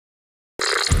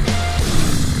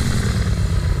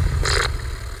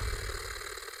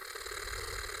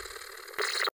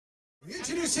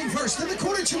Introducing first in the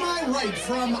corner to my right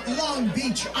from Long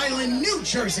Beach Island, New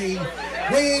Jersey,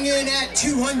 weighing in at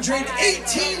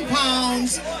 218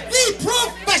 pounds, the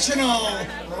professional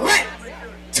Rhett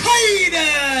Titus!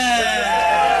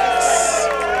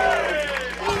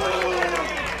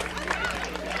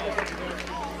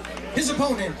 His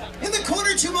opponent in the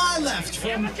corner to my left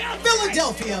from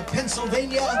Philadelphia,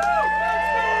 Pennsylvania,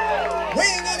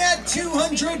 weighing in at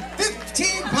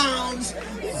 215 pounds,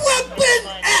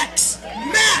 Weapon X,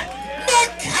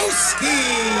 Makowski!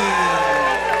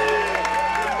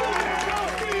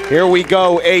 Here we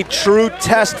go, a true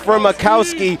test for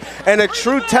Makowski and a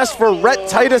true test for Rhett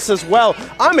Titus as well.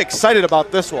 I'm excited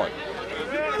about this one.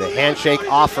 The handshake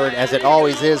offered, as it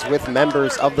always is with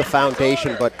members of the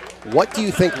foundation, but what do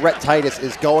you think Rhett Titus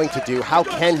is going to do? How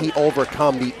can he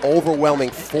overcome the overwhelming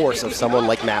force of someone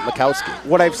like Matt Makowski?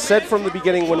 What I've said from the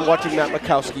beginning when watching Matt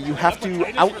Makowski, you have to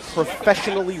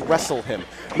out-professionally wrestle him.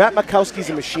 Matt Makowski's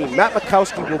a machine. Matt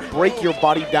Makowski will break your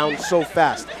body down so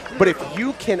fast. But if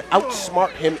you can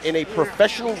outsmart him in a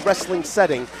professional wrestling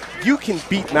setting, you can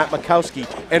beat Matt Makowski,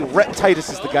 and Rhett Titus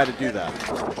is the guy to do that.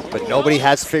 But nobody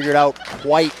has figured out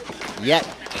quite yet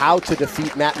how to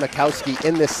defeat Matt Makowski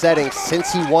in this setting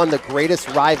since he won the Greatest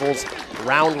Rivals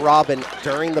round robin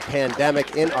during the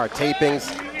pandemic in our tapings,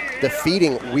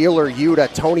 defeating Wheeler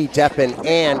Yuta, Tony Deppen,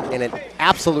 and in an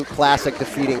absolute classic,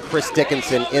 defeating Chris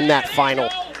Dickinson in that final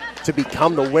to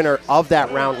become the winner of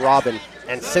that round robin.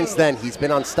 And since then, he's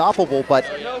been unstoppable, but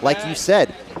like you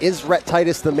said, is Rhett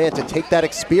Titus the man to take that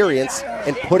experience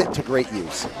and put it to great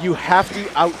use? You have to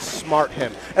outsmart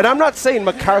him. And I'm not saying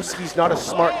Makowski's not a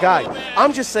smart guy.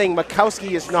 I'm just saying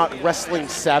Makowski is not wrestling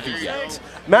savvy yet.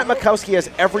 Matt Makowski has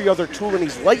every other tool, and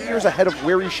he's light years ahead of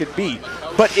where he should be.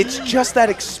 But it's just that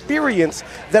experience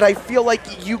that I feel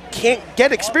like you can't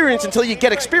get experience until you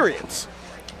get experience.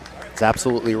 That's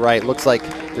absolutely right. Looks like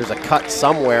there's a cut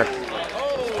somewhere.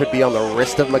 Could be on the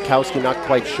wrist of Makowski, not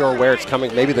quite sure where it's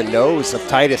coming. Maybe the nose of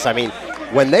Titus. I mean,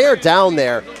 when they are down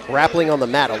there grappling on the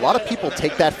mat, a lot of people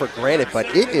take that for granted, but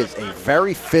it is a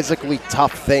very physically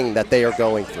tough thing that they are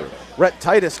going through. Rhett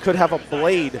Titus could have a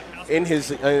blade in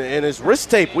his wrist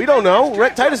tape. We don't know.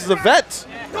 Rhett Titus is a vet.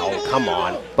 Oh, come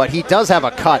on. But he does have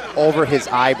a cut over his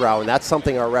eyebrow, and that's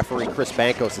something our referee, Chris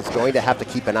Bankos, is going to have to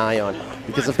keep an eye on.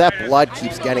 Because if that blood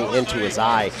keeps getting into his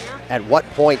eye, at what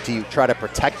point do you try to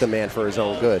protect the man for his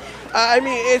own good? I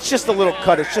mean, it's just a little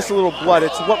cut. It's just a little blood.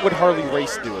 It's what would Harley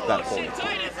Race do at that point?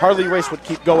 Harley Race would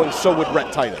keep going, so would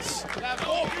Rhett Titus.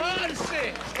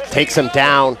 Takes him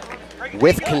down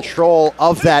with control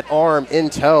of that arm in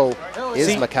tow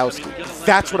is Makowski.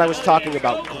 That's what I was talking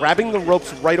about, grabbing the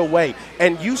ropes right away.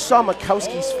 And you saw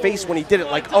Makowski's face when he did it,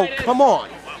 like, oh, come on.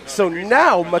 So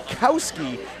now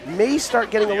Makowski may start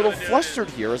getting a little flustered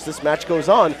here as this match goes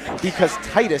on because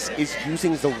Titus is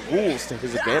using the rules to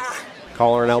his advantage.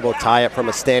 Collar and elbow tie-up from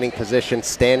a standing position,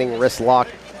 standing wrist lock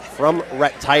from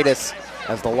Rhett Titus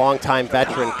as the longtime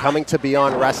veteran coming to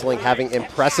Beyond Wrestling, having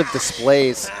impressive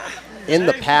displays in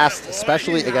the past,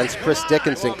 especially against Chris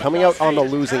Dickinson, coming out on the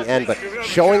losing end, but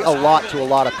showing a lot to a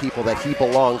lot of people that he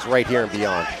belongs right here and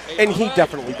beyond. And he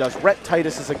definitely does. Rhett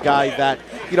Titus is a guy that,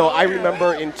 you know, I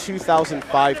remember in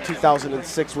 2005,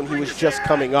 2006 when he was just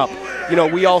coming up, you know,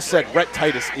 we all said Rhett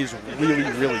Titus is really,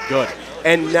 really good.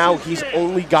 And now he's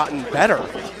only gotten better.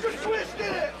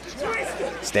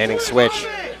 Standing switch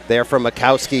there from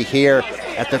Makowski here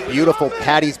at the beautiful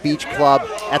Patty's Beach Club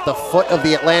at the foot of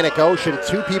the Atlantic Ocean.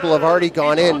 Two people have already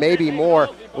gone in, maybe more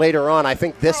later on. I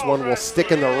think this one will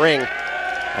stick in the ring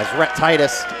as Rhett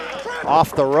Titus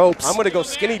off the ropes. I'm going to go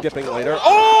skinny dipping later.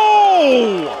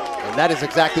 Oh! And that is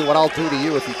exactly what I'll do to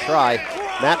you if you try.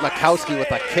 Matt Makowski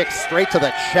with a kick straight to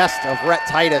the chest of Rhett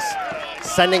Titus,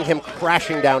 sending him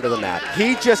crashing down to the mat.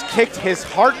 He just kicked his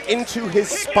heart into his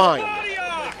spine.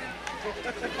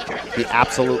 He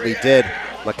absolutely did.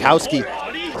 Makowski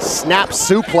snap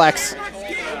suplex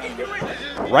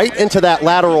right into that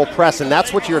lateral press, and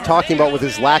that's what you're talking about with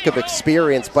his lack of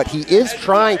experience, but he is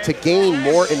trying to gain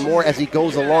more and more as he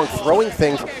goes along, throwing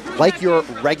things like your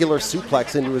regular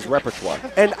suplex into his repertoire.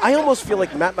 And I almost feel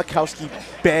like Matt Makowski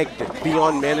begged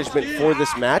Beyond Management for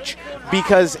this match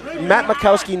because Matt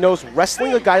Makowski knows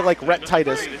wrestling a guy like Rhett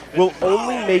Titus will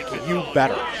only make you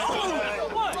better.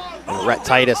 And Rhett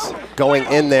Titus going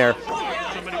in there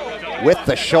with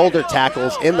the shoulder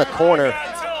tackles in the corner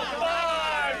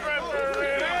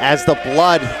as the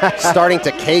blood starting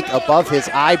to cake above his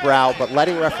eyebrow, but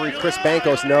letting referee Chris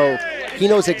Bankos know he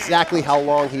knows exactly how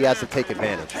long he has to take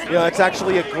advantage. Yeah, it's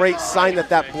actually a great sign that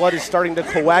that blood is starting to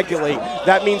coagulate.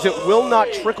 That means it will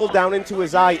not trickle down into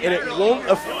his eye and it won't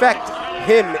affect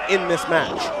him in this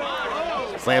match.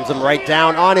 Slams him right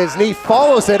down on his knee,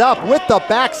 follows it up with the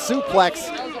back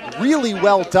suplex. Really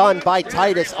well done by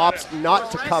Titus, opts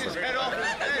not to cover.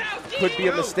 Could be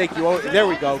a mistake. There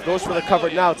we go. Goes for the cover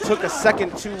now. Took a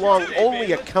second too long.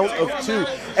 Only a count of 2.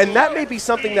 And that may be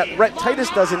something that Rhett Titus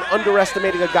does in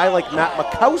underestimating a guy like Matt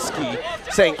Makowski,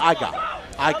 saying, I got him.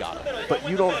 I got him. But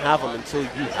you don't have him until you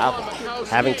have him.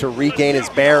 Having to regain his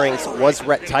bearings was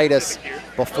Rhett Titus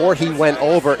before he went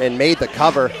over and made the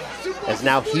cover, as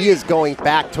now he is going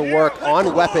back to work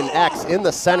on Weapon X in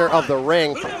the center of the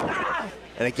ring.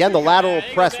 And again, the lateral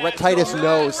press, Rhett Titus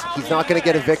knows he's not going to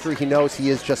get a victory. He knows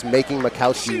he is just making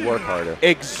Makowski work harder.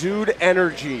 Exude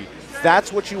energy.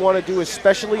 That's what you want to do,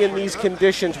 especially in these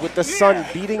conditions with the sun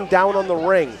beating down on the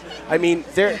ring. I mean,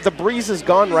 the breeze is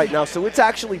gone right now, so it's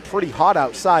actually pretty hot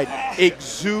outside.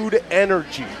 Exude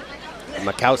energy. And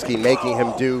Makowski making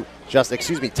him do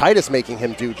Titus making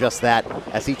him do just that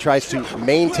as he tries to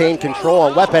maintain control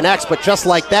on Weapon X, but just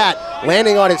like that,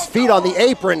 landing on his feet on the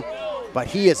apron. But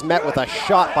he is met with a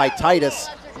shot by Titus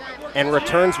and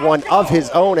returns one of his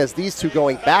own as these two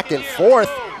going back and forth.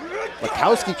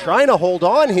 Makowski trying to hold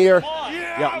on here.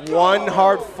 Yeah, one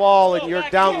hard fall and you're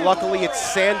down. Luckily it's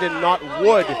sand and not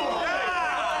wood.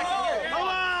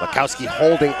 Makowski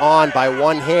holding on by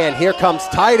one hand. Here comes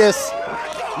Titus.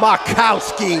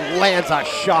 Makowski lands a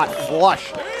shot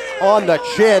flush on the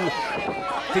chin.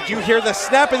 Did you hear the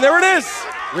snap? And there it is.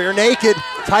 Rear naked.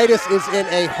 Titus is in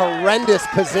a horrendous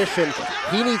position.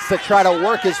 He needs to try to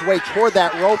work his way toward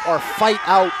that rope or fight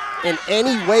out in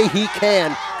any way he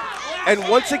can. And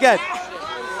once again,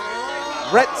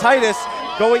 Rhett Titus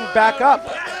going back up.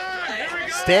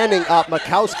 Standing up,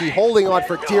 Makowski holding on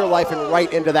for dear life and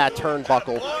right into that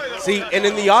turnbuckle. See, and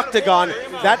in the octagon,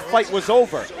 that fight was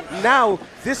over. Now,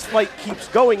 this fight keeps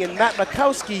going, and Matt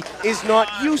Makowski is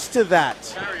not used to that.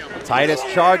 Titus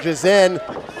charges in.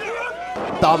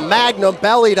 The Magnum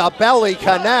belly to belly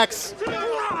connects.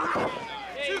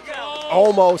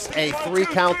 Almost a 3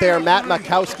 count there. Matt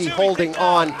Makowski holding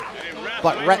on,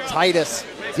 but Rhett Titus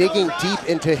digging deep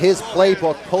into his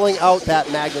playbook, pulling out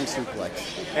that Magnum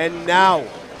suplex. And now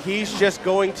he's just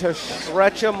going to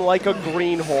stretch him like a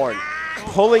greenhorn,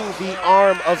 pulling the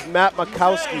arm of Matt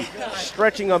Makowski,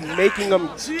 stretching him, making him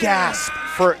gasp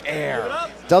for air.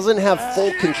 Doesn't have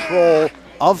full control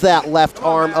of that left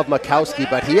arm of Makowski,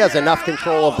 but he has enough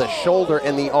control of the shoulder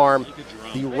and the arm,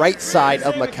 the right side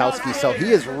of Makowski, so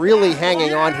he is really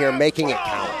hanging on here, making it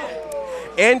count.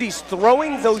 And he's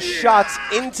throwing those shots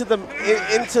into the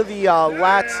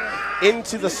lats,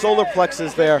 into the solar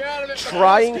plexus there,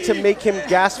 trying to make him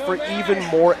gasp for even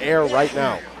more air right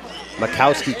now.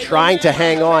 Makowski trying to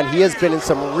hang on. He has been in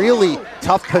some really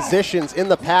tough positions in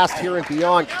the past here and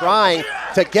beyond, trying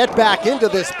to get back into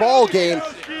this ball game,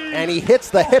 and he hits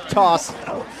the hip toss.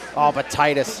 Oh, but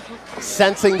Titus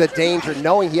sensing the danger,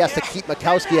 knowing he has to keep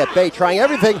Makowski at bay, trying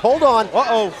everything. Hold on.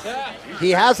 Uh-oh.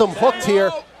 He has him hooked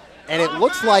here, and it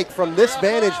looks like from this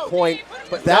vantage point,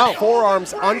 but that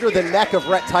forearm's under the neck of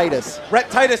Rhett Titus.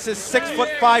 Rhett Titus is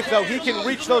 6'5", though. He can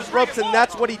reach those ropes, and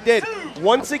that's what he did.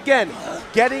 Once again,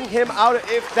 getting him out.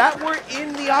 If that were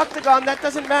in the octagon, that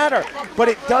doesn't matter. But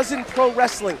it does in pro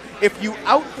wrestling. If you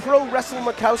out-pro wrestle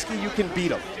Makowski, you can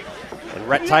beat him. And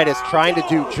Rhett Titus trying to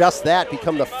do just that,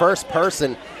 become the first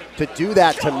person to do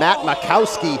that to Matt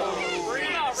Makowski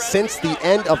since the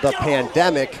end of the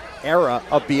pandemic era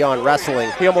of Beyond Wrestling.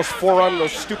 He almost forearmed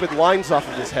those stupid lines off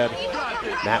of his head.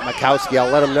 Matt Makowski, I'll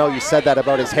let him know you said that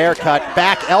about his haircut.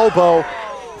 Back elbow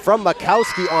from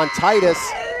Makowski on Titus.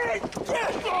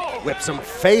 Whips him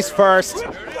face first.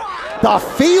 The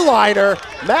feliner.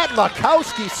 Matt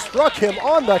Makowski struck him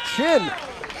on the chin.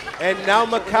 And now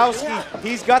Makowski,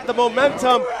 he's got the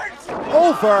momentum.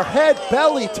 Overhead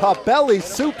belly to belly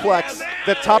suplex.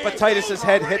 The top of Titus's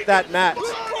head hit that mat.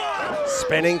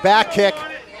 Spinning back kick.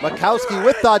 Makowski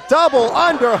with the double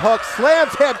underhook,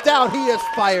 slams him down. He is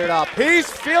fired up. He's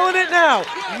feeling it now.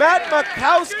 Matt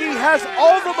Makowski has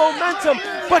all the momentum,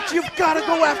 but you've got to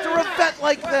go after a vet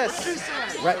like this.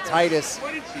 Rhett Titus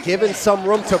given some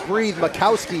room to breathe.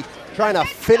 Makowski trying to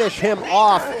finish him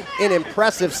off in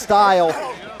impressive style.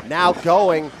 Now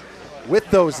going with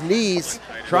those knees,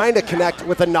 trying to connect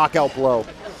with a knockout blow.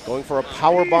 Going for a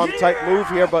powerbomb type move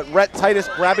here, but Rhett Titus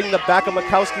grabbing the back of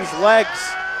Makowski's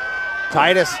legs.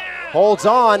 Titus holds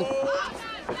on,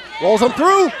 rolls him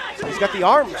through. He's got the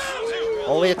arms.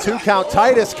 Only a 2 count.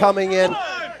 Titus coming in.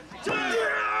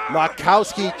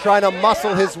 Makowski trying to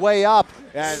muscle his way up.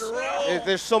 And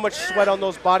there's so much sweat on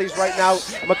those bodies right now.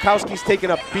 Makowski's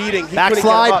taking a beating. He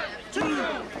Backslide. couldn't get him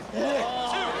up.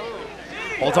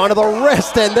 Holds onto the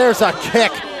wrist, and there's a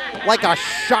kick. like a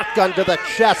shotgun to the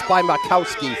chest by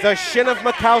Makowski. The shin of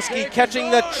Makowski catching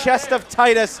the chest of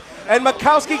Titus, and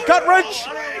Makowski gut wrench.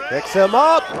 Picks him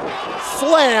up,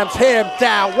 slams him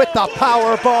down with the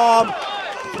power bomb.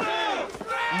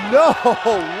 No,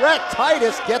 Rhett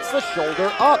Titus gets the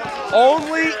shoulder up.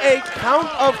 Only a count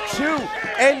of 2,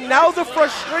 and now the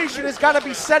frustration has got to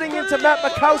be setting into Matt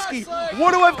Makowski.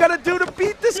 What do I got to do to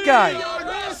beat this guy?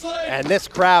 And this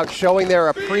crowd showing their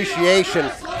appreciation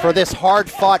for this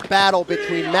hard-fought battle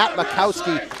between Matt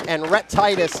Makowski and Rhett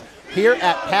Titus here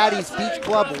at Patty's Beach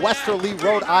Club, Westerly,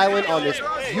 Rhode Island, on this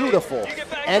beautiful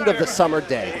end of the summer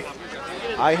day.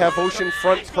 I have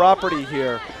oceanfront property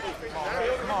here.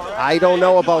 I don't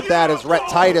know about that, as Rhett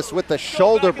Titus with the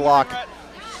shoulder block.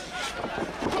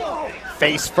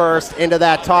 Face first into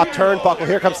that top turnbuckle.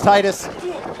 Here comes Titus.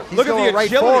 He's Look at going the right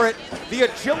agility. for it. The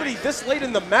agility this late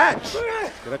in the match.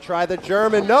 Gonna try the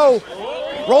German, no.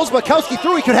 Rolls Makowski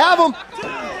through, he could have him.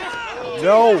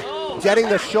 No, getting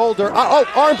the shoulder. Oh,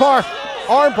 armbar,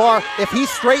 armbar. If he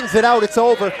straightens it out, it's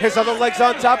over. His other leg's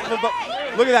on top of him, but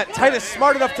look at that. Titus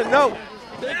smart enough to know.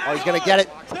 Oh, he's gonna get it.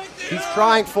 He's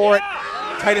trying for it.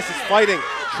 Titus is fighting.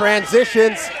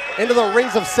 Transitions into the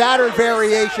Rings of Saturn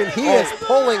variation. He is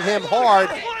pulling him hard.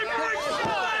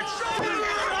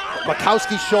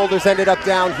 Makowski's shoulders ended up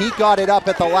down. He got it up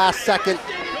at the last second,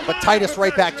 but Titus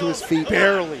right back to his feet.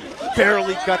 Barely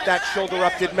got that shoulder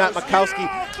up, did Matt Makowski.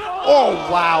 Oh,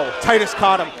 wow. Titus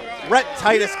caught him. Rhett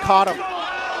Titus caught him.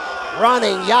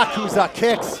 Running Yakuza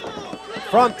kicks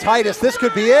from Titus. This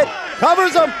could be it.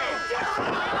 Covers him.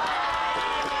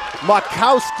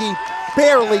 Makowski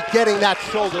barely getting that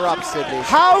shoulder up, Sydney.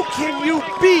 How can you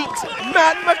beat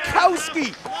Matt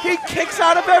Makowski? He kicks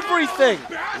out of everything.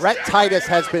 Rhett Titus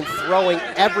has been throwing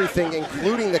everything,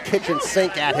 including the kitchen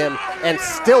sink, at him, and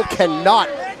still cannot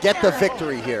get the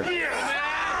victory here.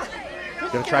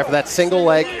 Gonna try for that single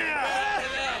leg.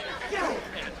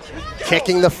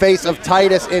 Kicking the face of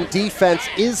Titus in defense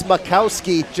is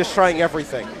Makowski. Just trying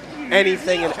everything.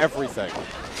 Anything and everything.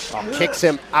 Kicks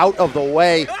him out of the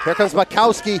way. Here comes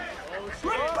Makowski.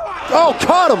 Oh,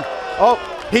 caught him. Oh,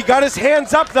 he got his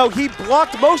hands up, though. He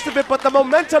blocked most of it, but the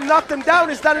momentum knocked him down.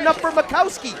 Is that enough for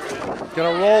Makowski?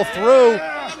 Gonna roll through.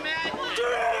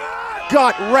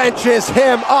 Gut wrenches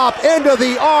him up into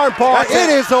the armbar. It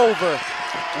is over.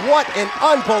 What an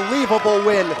unbelievable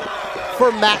win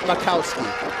for Matt Makowski.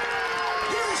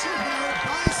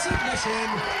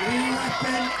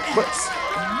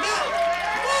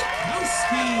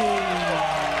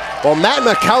 Well, Matt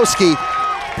Makowski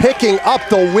picking up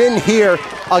the win here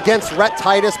against Rhett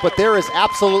Titus, but there is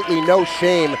absolutely no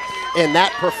shame in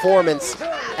that performance,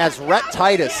 as Rhett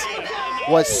Titus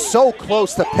was so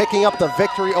close to picking up the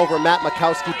victory over Matt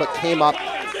Makowski, but came up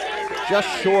just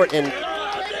short. And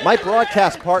my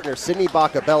broadcast partner, Sidney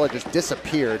Bacabella, just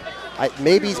disappeared.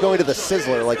 Maybe he's going to the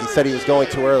Sizzler like he said he was going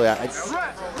to earlier.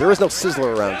 There is no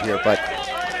Sizzler around here, but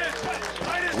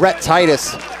Rhett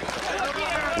Titus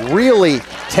really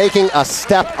taking a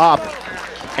step up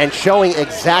and showing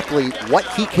exactly what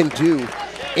he can do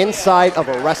inside of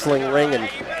a wrestling ring. And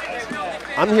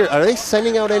I'm here. Are they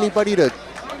sending out anybody to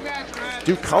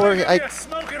do color?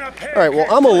 All right, well,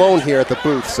 I'm alone here at the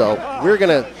booth, so we're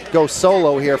going to go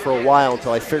solo here for a while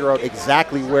until I figure out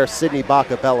exactly where Sidney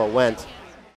Bacabella went.